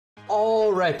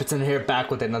Alright, Pretender here, back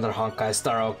with another Honkai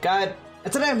Star Oak guide,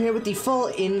 and today I'm here with the full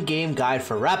in-game guide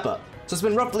for Rappa. So it's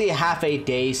been roughly half a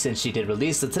day since she did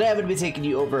release, so today I'm going to be taking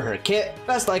you over her kit,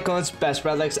 best lightcones, best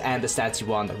relics, and the stats you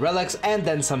want on the relics, and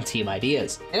then some team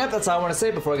ideas. And yep, that's all I want to say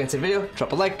before I get into the video.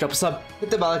 Drop a like, drop a sub, hit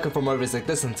the bell icon for more videos like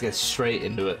this, and let's get straight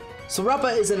into it. So Rappa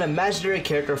is an imaginary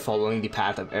character following the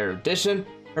path of erudition.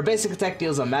 Her basic attack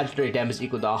deals imaginary damage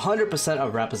equal to 100%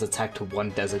 of Rappa's attack to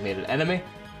one designated enemy.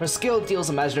 Her skill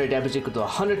deals imaginary damage equal to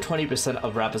 120%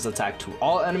 of Rappa's attack to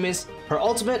all enemies. Her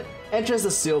ultimate enters the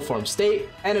seal form state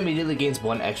and immediately gains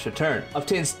 1 extra turn,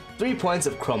 obtains 3 points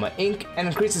of chroma ink, and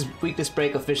increases weakness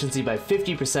break efficiency by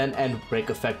 50% and break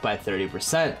effect by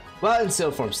 30%. While in seal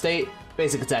form state,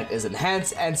 basic attack is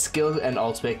enhanced and skill and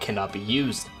ultimate cannot be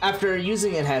used. After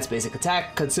using enhanced basic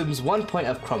attack, consumes 1 point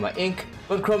of chroma ink.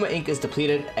 When chroma ink is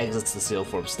depleted, exits the seal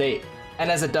form state. And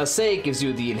as it does say, it gives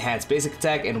you the enhanced basic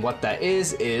attack, and what that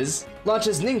is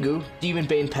launches Ninggu, Demon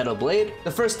Bane Petal Blade.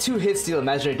 The first 2 hits deal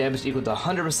imaginary damage equal to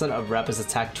 100% of Rappa's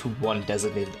attack to one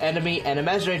designated enemy, and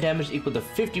imaginary damage equal to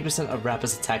 50% of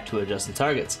Rappa's attack to adjacent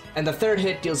targets. And the third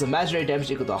hit deals imaginary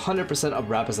damage equal to 100% of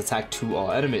Rappa's attack to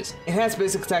all enemies. Enhanced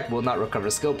basic attack will not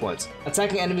recover skill points.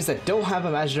 Attacking enemies that don't have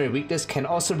imaginary weakness can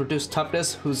also reduce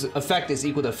toughness, whose effect is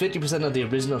equal to 50% of the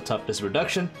original toughness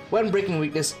reduction. When breaking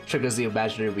weakness, triggers the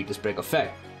imaginary weakness break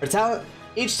effect. Her talent: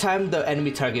 each time the enemy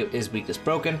target is weakness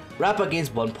broken, Rappa gains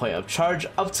 1 point of charge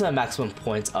up to a maximum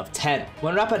points of 10.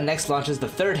 When Rappa next launches the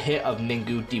third hit of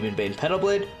Ninggu Demon Bane Petal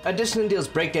Blade, additionally deals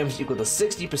break damage equal to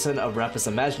 60% of Rappa's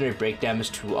imaginary break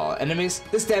damage to all enemies.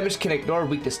 This damage can ignore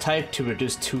weakness type to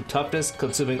reduce 2 toughness,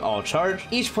 consuming all charge.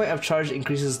 Each point of charge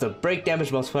increases the break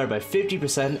damage multiplier by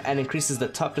 50% and increases the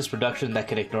toughness reduction that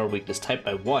can ignore weakness type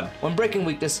by 1. When breaking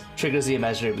weakness, triggers the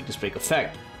imaginary weakness break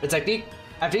effect. The technique: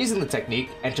 after using the technique,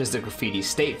 enters the graffiti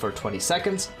state for 20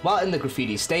 seconds. While in the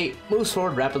graffiti state, moves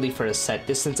forward rapidly for a set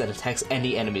distance and attacks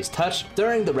any enemies touched.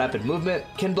 During the rapid movement,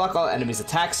 can block all enemies'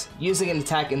 attacks. Using an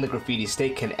attack in the graffiti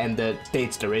state can end the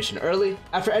state's duration early.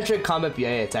 After entering combat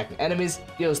via attacking enemies,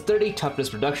 deals 30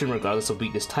 toughness reduction regardless of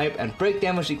weakness type, and break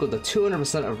damage equal to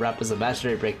 200% of Rappa's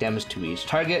imaginary break damage to each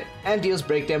target, and deals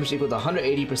break damage equal to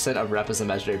 180% of Rappa's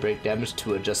imaginary break damage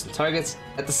to adjacent targets.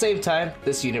 At the same time,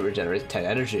 this unit regenerates 10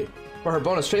 energy. For her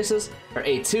bonus traces, her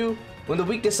A2, when the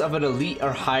weakness of an elite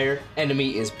or higher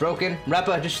enemy is broken,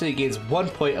 Rappa additionally gains 1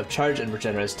 point of charge and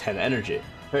regenerates 10 energy.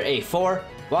 Her A4,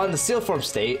 while in the seal form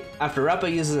state, after Rappa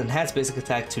uses enhanced basic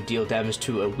attack to deal damage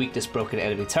to a weakness broken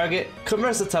enemy target,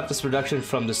 converts the toughness reduction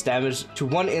from this damage to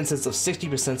 1 instance of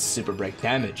 60% super break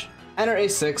damage. And her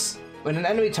A6, when an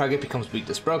enemy target becomes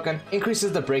weakness broken,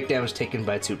 increases the break damage taken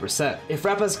by 2%. If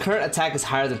Rappa's current attack is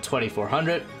higher than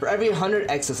 2400, for every 100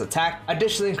 excess attack,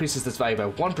 additionally increases this value by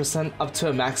 1% up to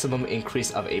a maximum increase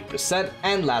of 8%,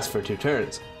 and lasts for 2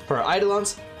 turns. For her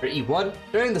eidolons, her E1,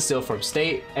 during the seal form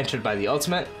state, entered by the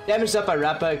ultimate, damage dealt by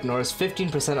Rappa ignores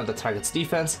 15% of the target's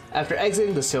defense. After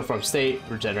exiting the seal form state,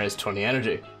 regenerates 20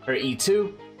 energy. Her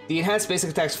E2, the enhanced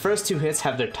basic attack's first 2 hits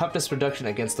have their toughness reduction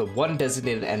against the one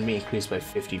designated enemy increased by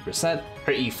 50%.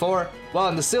 Her E4, while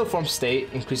in the seal form state,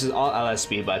 increases all allies'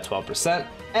 speed by 12%.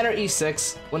 And her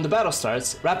E6, when the battle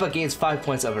starts, Rappa gains 5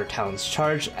 points of her talent's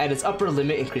charge, and its upper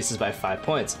limit increases by 5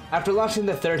 points. After launching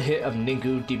the third hit of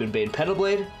Ninggu Demon Bane Petal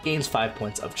Blade, gains 5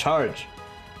 points of charge.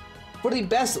 For the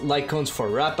best light cones for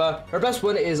Rappa, her best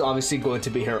one is obviously going to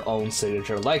be her own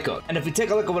signature light cone. And if we take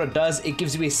a look at what it does, it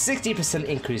gives you a 60%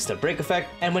 increase to break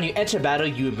effect, and when you enter battle,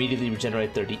 you immediately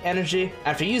regenerate 30 energy.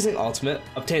 After using ultimate,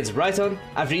 obtains Raiton.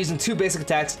 After using 2 basic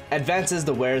attacks, advances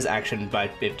the wearer's action by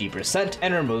 50%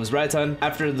 and removes Raiton.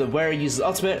 After the wearer uses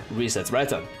ultimate, resets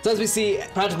Raiton. So as we see,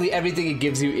 practically everything it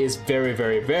gives you is very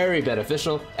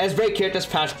beneficial. As break characters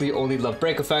practically only love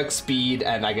break effect, speed,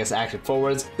 and I guess action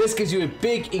forwards, this gives you a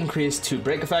big increase to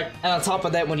break effect, and on top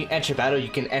of that, when you enter battle, you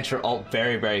can enter ult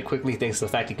very quickly thanks to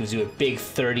the fact it gives you a big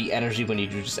 30 energy when you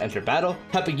do just enter battle,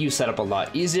 helping you set up a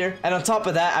lot easier. And on top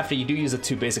of that, after you do use the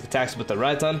 2 basic attacks with the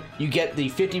Raiton, you get the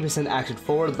 50% action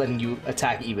forward, letting you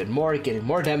attack even more, getting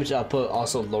more damage output,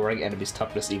 also lowering enemies'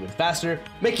 toughness even faster,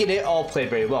 making it all play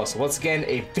very well. So once again,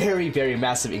 a very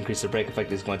massive increase to break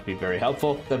effect is going to be very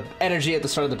helpful. The energy at the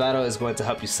start of the battle is going to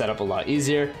help you set up a lot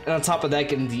easier, and on top of that,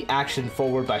 getting the action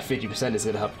forward by 50% is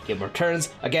going to help you get more turns.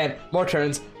 Again, more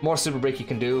turns, more super break you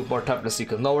can do, more toughness you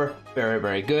can lower.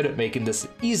 Very good, making this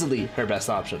easily her best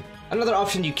option. Another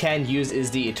option you can use is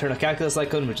the Eternal Calculus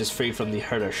Lightcone, which is free from the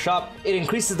Herder's Shop. It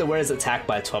increases the wearer's attack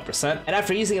by 12%, and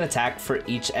after using an attack for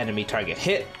each enemy target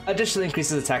hit, additionally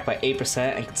increases attack by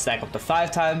 8% and can stack up to 5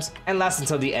 times, and lasts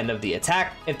until the end of the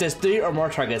attack. If there's 3 or more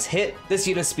targets hit, this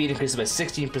unit's speed increases by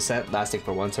 16%, lasting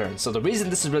for 1 turn. So the reason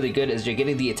this is really good is you're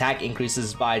getting the attack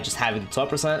increases by just having the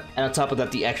 12%, and on top of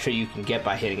that, the extra you can get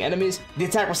by hitting enemies. The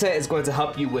attack percent is going to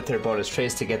help you with her bonus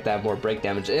traits to get that more break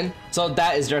damage in, so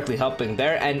that is directly helping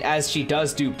there. And as she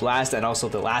does do blast and also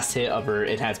the last hit of her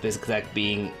enhanced basic attack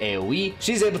being AoE,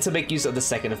 she's able to make use of the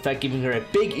second effect, giving her a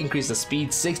big increase of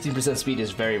speed. 16% speed is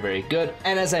very good,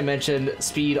 and as I mentioned,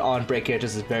 speed on break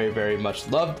characters is very much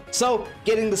loved, so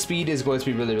getting the speed is going to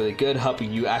be really good,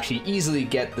 helping you actually easily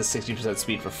get the 60%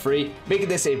 speed for free, making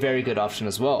this a very good option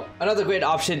as well. Another great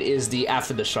option is the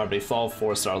After the Strawberry Fall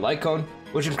 4-star Lightcone,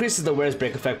 which increases the wearer's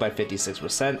break effect by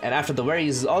 56%, and after the wearer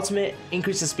uses ultimate,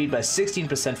 increases speed by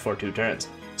 16% for 2 turns.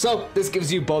 So this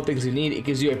gives you both things you need. It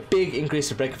gives you a big increase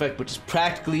to break effect, which is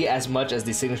practically as much as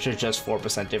the signature, just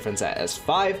 4% difference at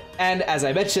S5. And as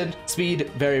I mentioned,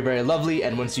 speed, very lovely,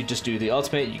 and once you just do the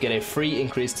ultimate, you get a free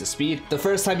increase to speed. The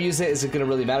first time you use it isn't going to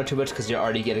really matter too much because you're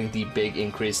already getting the big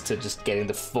increase to just getting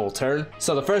the full turn.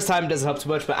 So the first time doesn't help too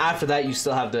much, but after that you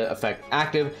still have the effect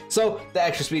active. So the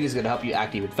extra speed is going to help you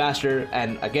act even faster,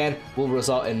 and again, will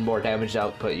result in more damage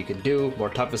output you can do, more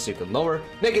toughness you can lower,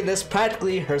 making this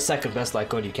practically her second best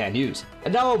Lightcone you can use.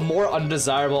 And now a more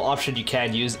undesirable option you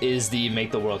can use is the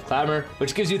Make the World Clamor,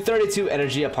 which gives you 32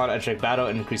 energy upon entering battle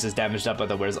and increases damage up by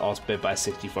the wearer's ultimate by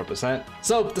 64%.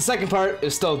 So the second part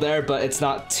is still there, but it's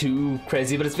not too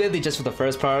crazy, but it's mainly just for the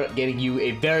first part, getting you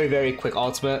a very quick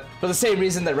ultimate. For the same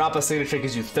reason that Rappa's signature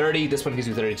gives you 30, this one gives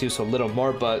you 32, so a little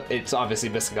more, but it's obviously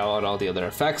missing out on all the other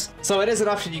effects. So it is an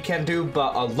option you can do,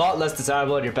 but a lot less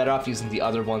desirable, and you're better off using the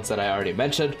other ones that I already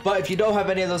mentioned. But if you don't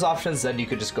have any of those options, then you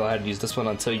could just go ahead and use this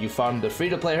one until you farm the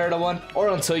free-to-play Herda one, or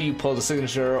until you pull the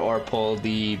signature or pull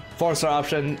the 4-star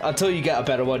option. Until you get a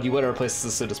better one, you want to replace this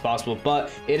as soon as possible,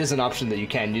 but it is an option that you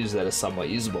can use that is somewhat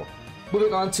usable.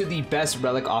 Moving on to the best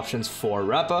relic options for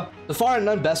Rappa. The far and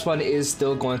none best one is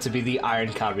still going to be the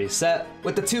Iron Cavalry set,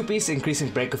 with the 2-piece increasing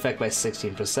break effect by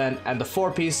 16%, and the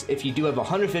 4-piece, if you do have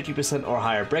 150% or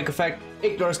higher break effect,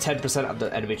 ignores 10% of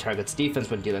the enemy target's defense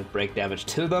when dealing break damage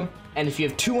to them, and if you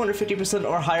have 250%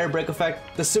 or higher break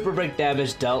effect, the super break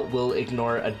damage dealt will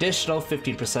ignore additional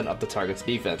 15% of the target's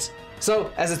defense.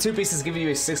 So, as the 2-piece is giving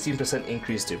you a 16%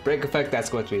 increase to break effect, that's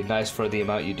going to be nice for the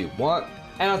amount you do want.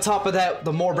 And on top of that,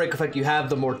 the more break effect you have,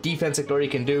 the more defense ignore you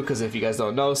can do, because if you guys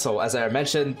don't know, so as I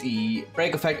mentioned, the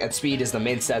break effect and speed is the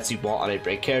main stats you want on a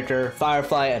break character.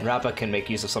 Firefly and Rappa can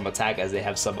make use of some attack as they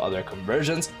have some other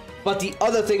conversions. But the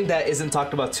other thing that isn't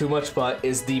talked about too much, but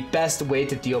is the best way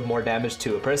to deal more damage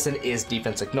to a person, is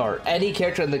defense ignore. Any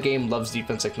character in the game loves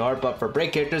defense ignore, but for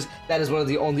break characters, that is one of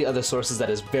the only other sources that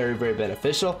is very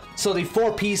beneficial. So the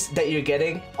 4-piece that you're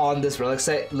getting on this relic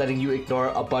set, letting you ignore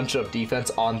a bunch of defense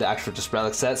on the actual just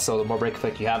relic set, so the more break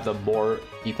effect you have, the more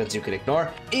defense you can ignore,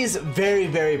 is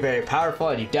very powerful,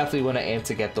 and you definitely want to aim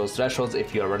to get those thresholds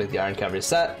if you are running the Iron Cavalry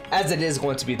set, as it is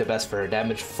going to be the best for her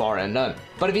damage, far and none.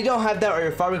 But if you don't have that or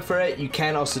you're farming for it, you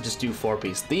can also just do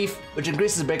 4-piece Thief, which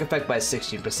increases break effect by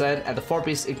 16%, and the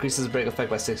 4-piece increases break effect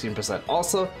by 16%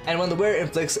 also, and when the wearer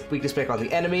inflicts weakness break on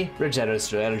the enemy, regenerates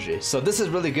their energy. So this is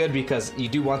really good because you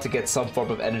do want to get some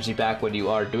form of energy back when you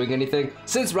are doing anything,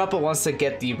 since Rappa wants to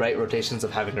get the right rotations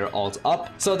of having her ult up.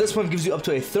 So this one gives you up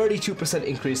to a 32%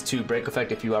 increase to break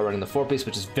effect if you are running the 4-piece,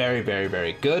 which is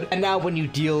very good. And now when you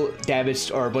deal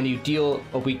damage, or when you deal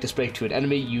a weakness break to an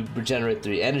enemy, you regenerate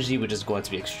 3 energy, which is going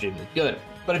to be extremely good.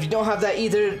 But if you don't have that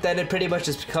either, then it pretty much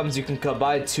just becomes you can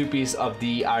combine 2-piece of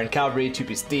the Iron Cavalry,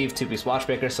 2-piece Thief, 2-piece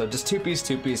Watchmaker, so just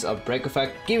 2-piece of break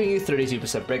effect, giving you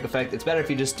 32% break effect. It's better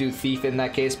if you just do Thief in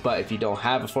that case, but if you don't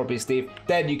have a 4-piece Thief,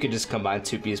 then you can just combine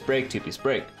 2-piece break, 2-piece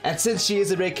break. And since she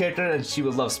is a break character and she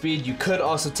will love speed, you could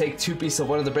also take 2-piece of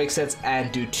one of the break sets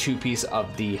and do 2-piece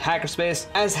of the Hackerspace,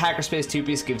 as Hackerspace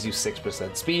 2-piece gives you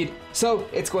 6% speed, so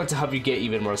it's going to help you get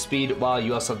even more speed, while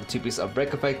you also have the 2-piece of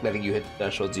break effect, letting you hit the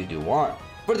thresholds you do want.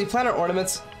 For the planar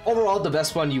ornaments, overall the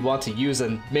best one you want to use,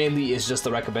 and mainly is just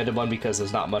the recommended one because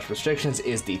there's not much restrictions,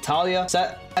 is the Talia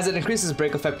set, as it increases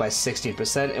break effect by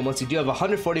 16%, and once you do have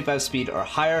 145 speed or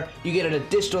higher, you get an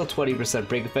additional 20%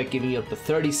 break effect, giving you up to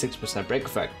 36% break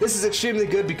effect. This is extremely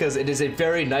good because it is a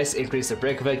very nice increase of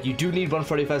break effect. You do need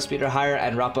 145 speed or higher,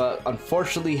 and Rappa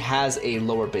unfortunately has a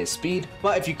lower base speed,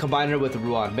 but if you combine her with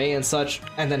Ruan Mei and such,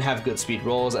 and then have good speed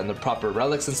rolls and the proper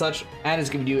relics and such, and it's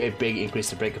giving you a big increase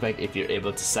to break effect if you're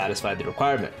able to satisfy the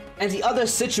requirement. there. And the other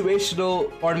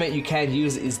situational ornament you can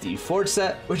use is the Forge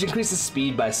set, which increases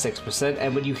speed by 6%,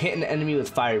 and when you hit an enemy with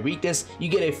fire weakness, you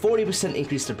get a 40%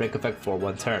 increase to break effect for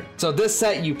 1 turn. So this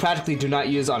set you practically do not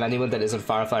use on anyone that isn't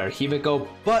Firefly or Himiko,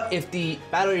 but if the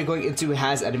battle you're going into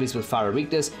has enemies with fire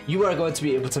weakness, you are going to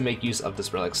be able to make use of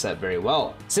this relic set very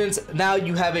well. Since now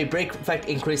you have a break effect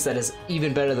increase that is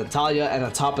even better than Talia, and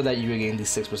on top of that you regain the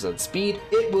 6% speed,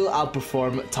 it will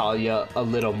outperform Talia a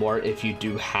little more if you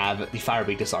do have the fire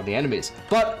weakness on the enemies.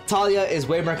 But Talia is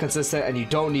way more consistent and you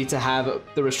don't need to have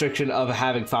the restriction of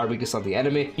having fire weakness on the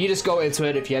enemy. You just go into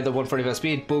it, if you have the 145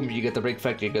 speed, boom, you get the break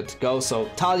effect, you're good to go. So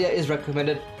Talia is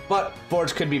recommended, but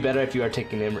Forge could be better if you are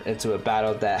taking him into a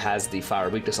battle that has the fire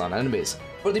weakness on enemies.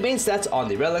 For the main stats on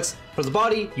the relics, for the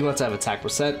body, you want to have attack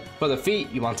percent, for the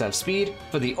feet, you want to have speed,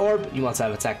 for the orb, you want to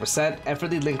have attack percent, and for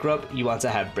the link rope, you want to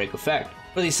have break effect.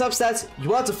 For the substats, you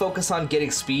want to focus on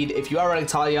getting speed. If you are running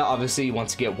Talia, obviously you want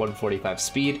to get 145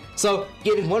 speed. So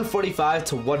getting 145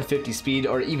 to 150 speed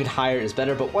or even higher is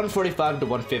better, but 145 to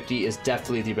 150 is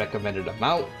definitely the recommended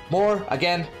amount. More,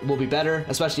 again, will be better,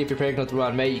 especially if you're pairing her with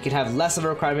Ruan Mei. You can have less of a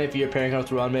requirement if you're pairing her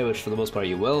with Ruan Mei, which for the most part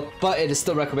you will, but it is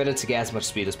still recommended to get as much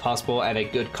speed as possible, and a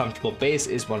good comfortable base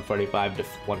is 145 to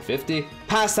 150.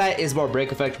 Past that is more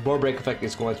break effect. More break effect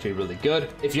is going to be really good.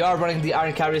 If you are running the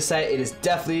Iron Cavalry set, it is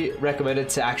definitely recommended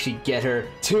to actually get her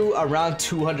to around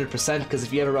 200%, because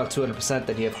if you have around 200%,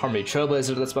 then you have Harmony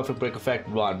Trailblazer that's buffing break effect,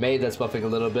 Ruan Mei that's buffing a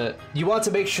little bit. You want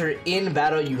to make sure in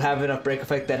battle you have enough break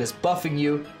effect that is buffing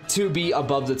you to be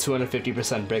above the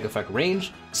 250% break effect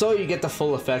range, so you get the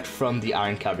full effect from the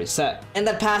Iron Cavalry set. And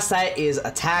then past that is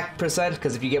attack percent,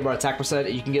 because if you get more attack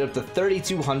percent, you can get up to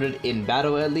 3200 in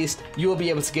battle at least. You will be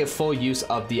able to get full use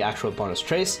of the actual bonus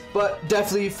trace, but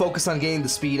definitely focus on getting the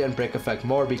speed and break effect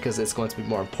more because it's going to be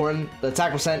more important. The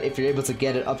attack percent, if you're able to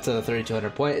get it up to the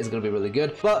 3200 point, is going to be really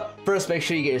good, but first make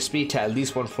sure you get your speed to at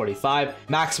least 145.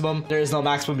 Maximum, there is no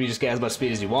maximum, you just get as much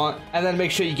speed as you want, and then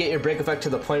make sure you get your break effect to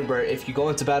the point where if you go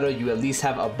into battle, you at least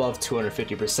have above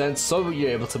 250%, so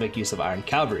you're able to make use of Iron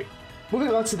Cavalry.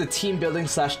 Moving on to the team building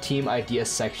 / team ideas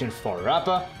section for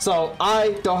Rappa. So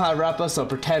I don't have Rappa, so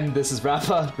pretend this is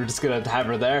Rappa. We're just gonna have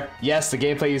her there. Yes, the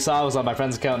gameplay you saw was on my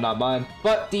friend's account, not mine.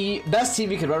 But the best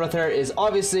team you can run with her is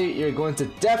obviously you're going to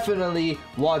definitely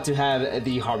want to have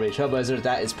the Harmony Trailblazer.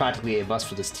 That is practically a must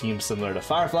for this team, similar to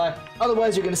Firefly.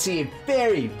 Otherwise, you're gonna see a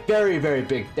very, very, very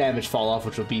big damage fall off,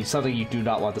 which will be something you do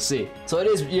not want to see. So it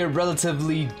is your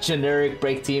relatively generic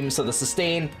break team. So the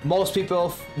sustain, most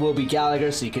people will be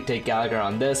Gallagher, so you could take Gallagher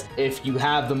on this. If you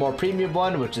have the more premium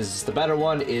one, which is the better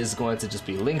one, is going to just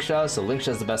be Linksha. So Linksha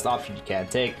is the best option you can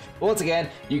take. But once again,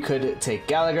 you could take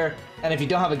Gallagher. And if you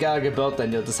don't have a Gallagher built,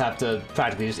 then you'll just have to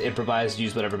practically just improvise,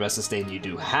 use whatever best sustain you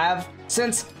do have.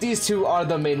 Since these two are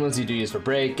the main ones you do use for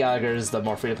break, Gallagher is the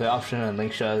more free-to-play option, and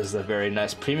Linksha is the very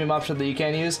nice premium option that you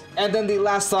can use. And then the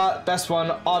last thought, best one,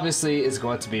 obviously, is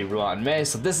going to be Ruan Mei.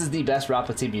 So this is the best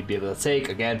Rappa team you'd be able to take.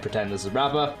 Again, pretend this is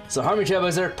Rappa. So Harmony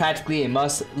Trailblazer, practically a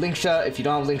must. Linksha, if you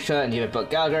don't have Linksha and you have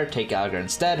built Gallagher, take Gallagher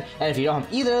instead. And if you don't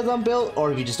have either of them built,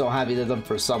 or if you just don't have either of them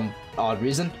for some odd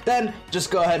reason, then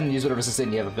just go ahead and use whatever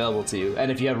sustain you have available to you. And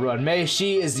if you have Ruan Mei,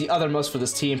 she is the other most for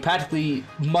this team, practically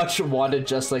much wanted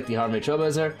just like the Harmony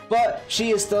Trailblazer, but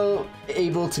she is still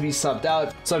able to be subbed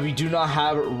out. So if you do not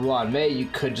have Ruan Mei, you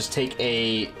could just take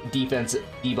a defense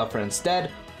debuffer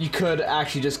instead. You could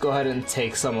actually just go ahead and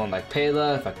take someone like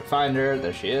Pela, if I could find her.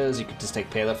 There she is. You could just take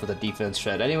Pela for the defense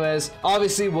shred anyways.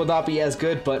 Obviously will not be as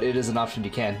good, but it is an option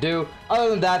you can do. Other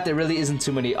than that, there really isn't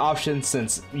too many options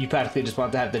since you practically just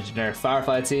want to have the generic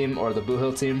Firefly team or the Boo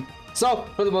Hill team. So,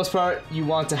 for the most part, you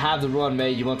want to have the Ruan Mei,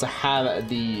 you want to have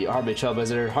the Harmony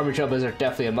Trailblazer. Harmony Trailblazer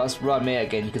definitely a must. Ruan Mei,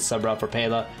 again, you can sub out for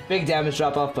Pela. Big damage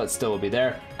drop off, but still will be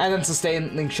there. And then sustain,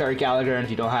 Linksha, Gallagher, and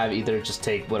if you don't have either, just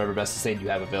take whatever best sustain you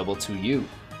have available to you.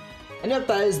 And yep,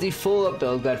 that is the full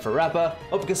build guide for Rappa.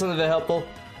 Hope you get something very helpful.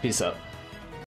 Peace out.